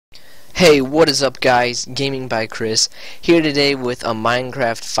Hey, what is up guys? Gaming by Chris here today with a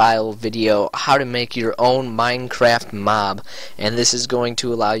Minecraft file video, how to make your own Minecraft mob, and this is going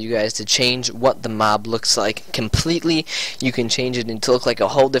to allow you guys to change what the mob looks like completely. You can change it to look like a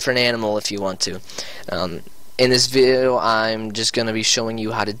whole different animal if you want to. In this video I'm just going to be showing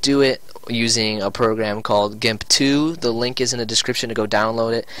you how to do it using a program called GIMP 2. The link is in the description to go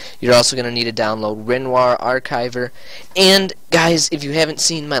download it. You're also going to need to download Renoir Archiver. And guys, if you haven't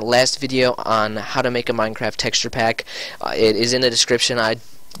seen my last video on how to make a Minecraft texture pack, it is in the description.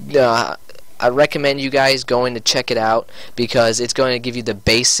 I recommend you guys going to check it out because it's going to give you the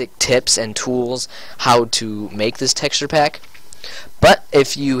basic tips and tools how to make this texture pack. But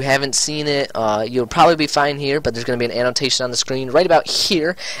if you haven't seen it, you'll probably be fine here, but there's going to be an annotation on the screen right about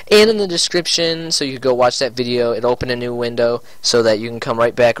here and in the description, so you can go watch that video. It'll open a new window so that you can come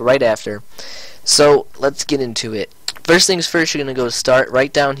right back right after. So let's get into it. First things first, you're going to go to start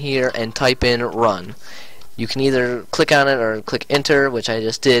right down here and type in run. You can either click on it or click enter, which I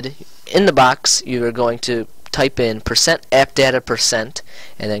just did. In the box, you're going to type in %appdata%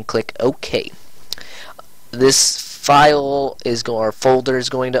 and then click OK. This file or folder is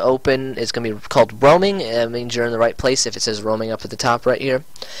going to open. It's going to be called roaming. It means you're in the right place if it says roaming up at the top right here.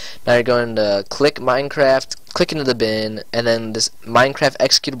 Now you're going to click Minecraft, click into the bin, and then this Minecraft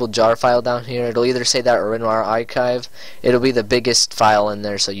executable jar file down here. It'll either say that or Renoir Archive. It'll be the biggest file in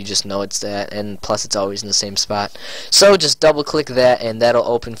there, so you just know it's that, and plus it's always in the same spot. So just double click that and that'll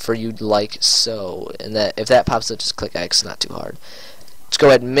open for you like so. And that if that pops up, just click X, not too hard. Just go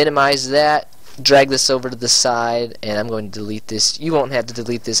ahead and minimize that. Drag this over to the side, and I'm going to delete this. You won't have to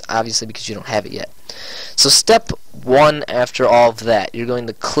delete this obviously because you don't have it yet. So step one, after all of that, you're going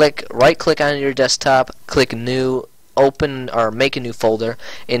to right click on your desktop, click new, open or make a new folder,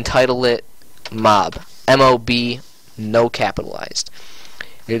 entitle it mob, M-O-B, no capitalized.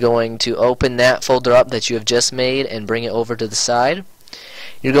 You're going to open that folder up that you have just made and bring it over to the side.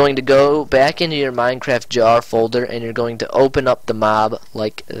 You're going to go back into your Minecraft jar folder and you're going to open up the mob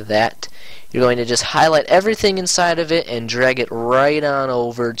like that. You're going to just highlight everything inside of it and drag it right on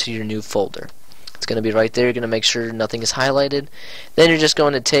over to your new folder. It's going to be right there. You're going to make sure nothing is highlighted. Then you're just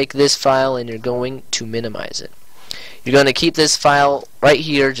going to take this file and you're going to minimize it. You're going to keep this file right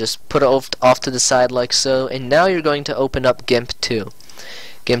here, just put it off to the side like so, and now you're going to open up GIMP 2.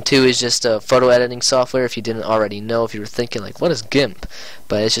 GIMP 2 is just a photo editing software, if you didn't already know, if you were thinking like, what is GIMP?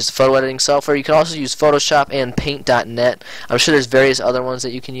 But it's just a photo editing software. You can also use Photoshop and Paint.net. I'm sure there's various other ones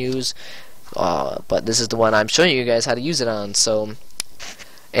that you can use, but this is the one I'm showing you guys how to use it on. So,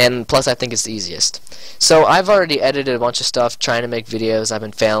 and plus I think it's the easiest. So I've already edited a bunch of stuff trying to make videos. I've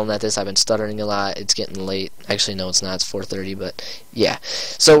been failing at this. I've been stuttering a lot. It's getting late. Actually, no, it's not. It's 4:30, but yeah.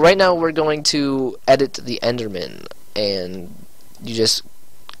 So right now we're going to edit the Enderman, and you just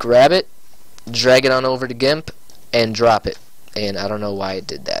grab it, drag it on over to GIMP, and drop it. And I don't know why it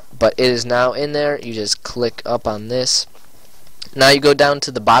did that, but it is now in there. You just click up on this. Now you go down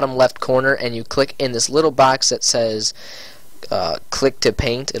to the bottom left corner and you click in this little box that says click to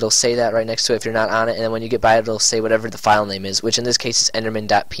paint. It'll say that right next to it if you're not on it, and then when you get by it, it'll say whatever the file name is, which in this case is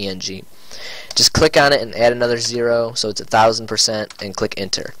enderman.png. Just click on it and add another 0, so it's 1000%, and click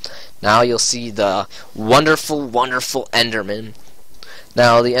enter. Now you'll see the wonderful Enderman.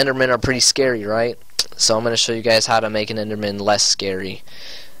 Now the Endermen are pretty scary, right? So I'm going to show you guys how to make an Enderman less scary.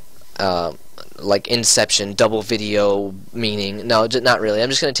 Like Inception, double video meaning. No, not really. I'm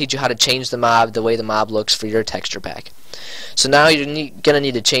just going to teach you how to change the mob, the way the mob looks for your texture pack. So now you're going to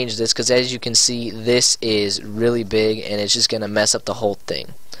need to change this because as you can see, this is really big and it's just going to mess up the whole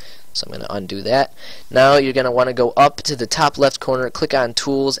thing. So I'm going to undo that. Now you're going to want to go up to the top left corner, click on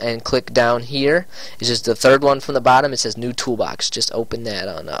Tools, and click down here. It's just the third one from the bottom. It says New Toolbox. Just open that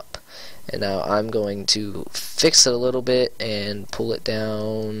on up. And now I'm going to fix it a little bit and pull it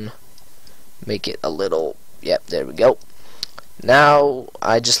down, make it a little, yep, there we go. Now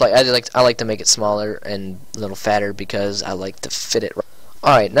I like to make it smaller and a little fatter because I like to fit it right.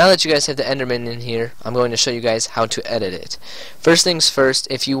 Alright, now that you guys have the Enderman in here, I'm going to show you guys how to edit it. First things first,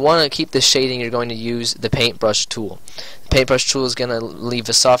 if you want to keep the shading, you're going to use the paintbrush tool. The paintbrush tool is going to leave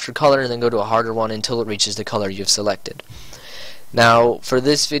a softer color and then go to a harder one until it reaches the color you've selected. Now, for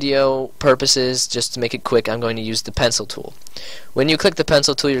this video purposes, just to make it quick, I'm going to use the pencil tool. When you click the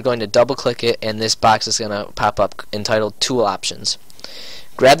pencil tool, you're going to double click it and this box is going to pop up entitled Tool Options.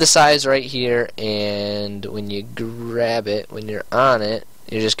 Grab the size right here, and when you grab it, when you're on it,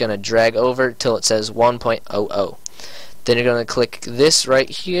 you're just going to drag over till it says 1.00. Then you're going to click this right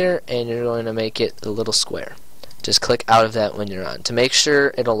here and you're going to make it a little square. Just click out of that when you're on to make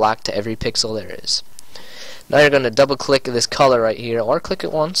sure it'll lock to every pixel there is. Now you're going to double click this color right here, or click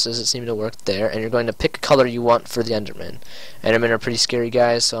it once as it seemed to work there, and you're going to pick a color you want for the Enderman. Endermen are pretty scary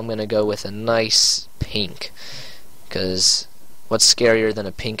guys, so I'm going to go with a nice pink, because what's scarier than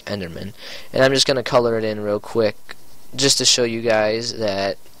a pink Enderman? And I'm just going to color it in real quick just to show you guys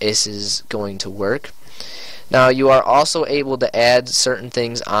that this is going to work. Now you are also able to add certain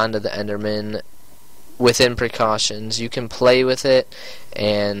things onto the Enderman within precautions. You can play with it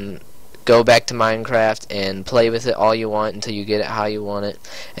and go back to Minecraft and play with it all you want until you get it how you want it,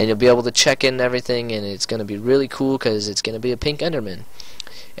 and you'll be able to check in everything, and it's going to be really cool because it's going to be a pink Enderman.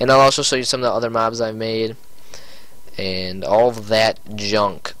 And I'll also show you some of the other mobs I've made and all of that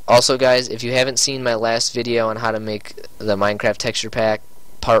junk. Also guys, if you haven't seen my last video on how to make the Minecraft texture pack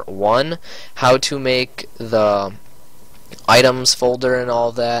part 1, how to make the items folder and all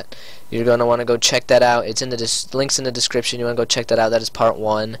of that, you're going to want to go check that out. It's in the links in the description. You want to go check that out. That is part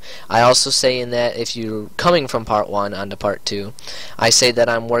 1. I also say in that if you're coming from part 1 onto part 2, I say that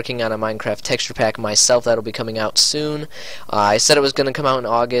I'm working on a Minecraft texture pack myself that'll be coming out soon. I said it was going to come out in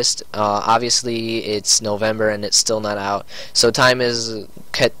August. Obviously it's November and it's still not out, so time is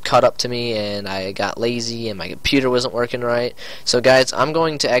caught up to me, and I got lazy and my computer wasn't working right. So guys, I'm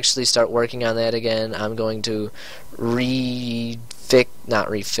going to actually start working on that again. I'm going to not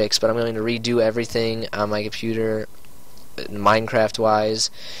refix, but I'm going to redo everything on my computer Minecraft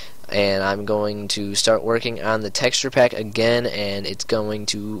wise, and I'm going to start working on the texture pack again, and it's going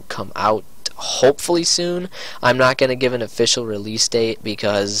to come out hopefully soon. I'm not going to give an official release date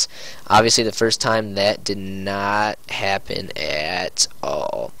because obviously the first time that did not happen at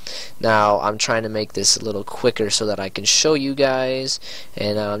all. Now I'm trying to make this a little quicker so that I can show you guys,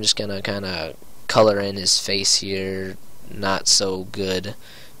 and I'm just going to kind of color in his face here not so good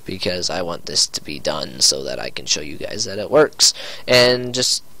because I want this to be done so that I can show you guys that it works. And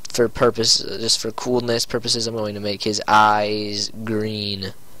just for coolness purposes, I'm going to make his eyes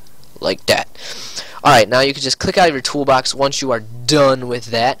green like that. Alright, now you can just click out of your toolbox once you are done with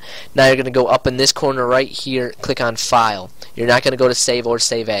that. Now you're going to go up in this corner right here, click on File. You're not going to go to Save or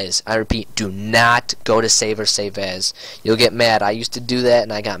Save As. I repeat, do not go to Save or Save As. You'll get mad. I used to do that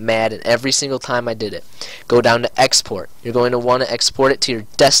and I got mad, and every single time I did it. Go down to Export. You're going to want to export it to your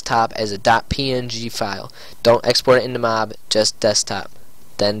desktop as a .png file. Don't export it into Mob, just desktop.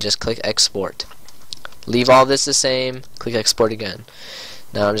 Then just click Export. Leave all this the same, click Export again.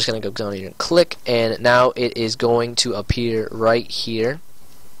 Now I'm just going to go down here and click, and now it is going to appear right here.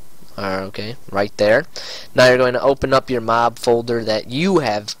 Okay, right there. Now you're going to open up your mob folder that you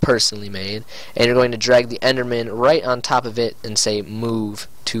have personally made, and you're going to drag the Enderman right on top of it and say move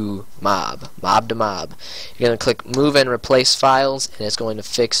to mob to mob. You're going to click move and replace files, and it's going to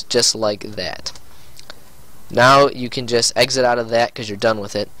fix just like that. Now you can just exit out of that because you're done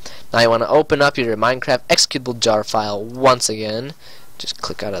with it. Now you want to open up your Minecraft executable jar file once again. Just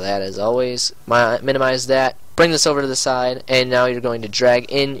click out of that as always, minimize that, bring this over to the side, and now you're going to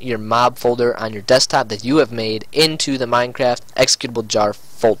drag in your mob folder on your desktop that you have made into the Minecraft executable jar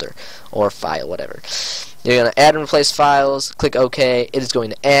folder or file, whatever. You're going to add and replace files, click OK. It is going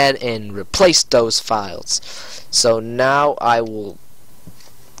to add and replace those files. So now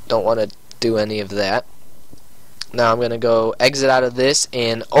don't want to do any of that. Now I'm going to go exit out of this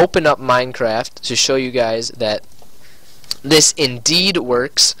and open up Minecraft to show you guys that this indeed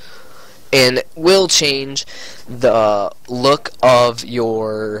works and will change the look of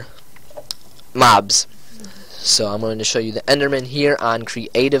your mobs. So I'm going to show you the Enderman here on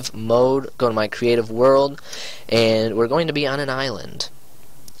creative mode. Go to my creative world, and we're going to be on an island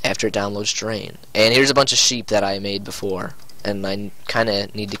after it downloads terrain. And here's a bunch of sheep that I made before, and I kind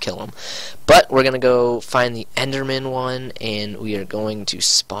of need to kill them. But we're going to go find the Enderman one, and we are going to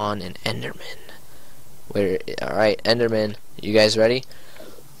spawn an Enderman. Alright, Enderman, you guys ready?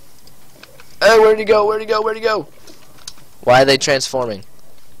 Hey, where'd he go? Where'd he go? Where'd he go? Why are they transforming?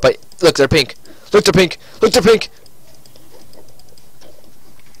 But look, they're pink. Look, they're pink. Look, they're pink.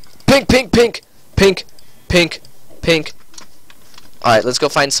 Pink, pink, pink, pink, pink, pink. Alright, let's go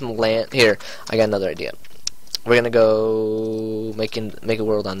find some land. Here, I got another idea. We're gonna go make a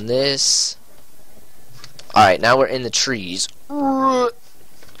world on this. Alright, now we're in the trees. Alright,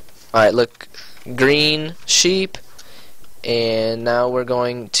 look. Green sheep, and now we're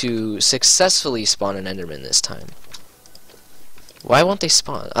going to successfully spawn an Enderman this time. Why won't they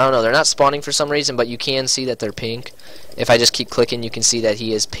spawn? I don't know, they're not spawning for some reason, but you can see that they're pink. If I just keep clicking, you can see that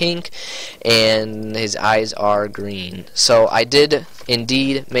he is pink and his eyes are green. So I did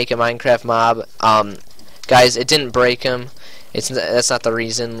indeed make a Minecraft mob. Guys, it didn't break him. That's not the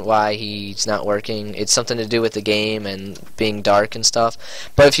reason why he's not working. It's something to do with the game and being dark and stuff.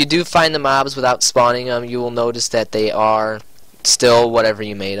 But if you do find the mobs without spawning them, you will notice that they are still whatever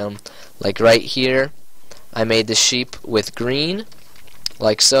you made them. Like right here, I made the sheep with green,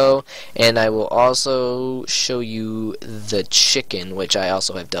 like so, and I will also show you the chicken, which I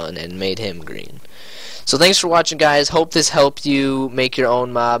also have done and made him green. So thanks for watching, guys. Hope this helped you make your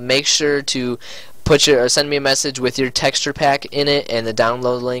own mob. Make sure to send me a message with your texture pack in it and the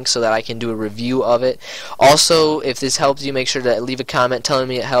download link so that I can do a review of it. Also, if this helped you, make sure to leave a comment telling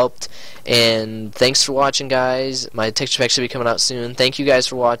me it helped. And thanks for watching, guys. My texture pack should be coming out soon. Thank you guys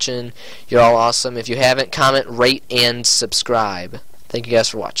for watching. You're all awesome. If you haven't, comment, rate, and subscribe. Thank you guys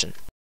for watching.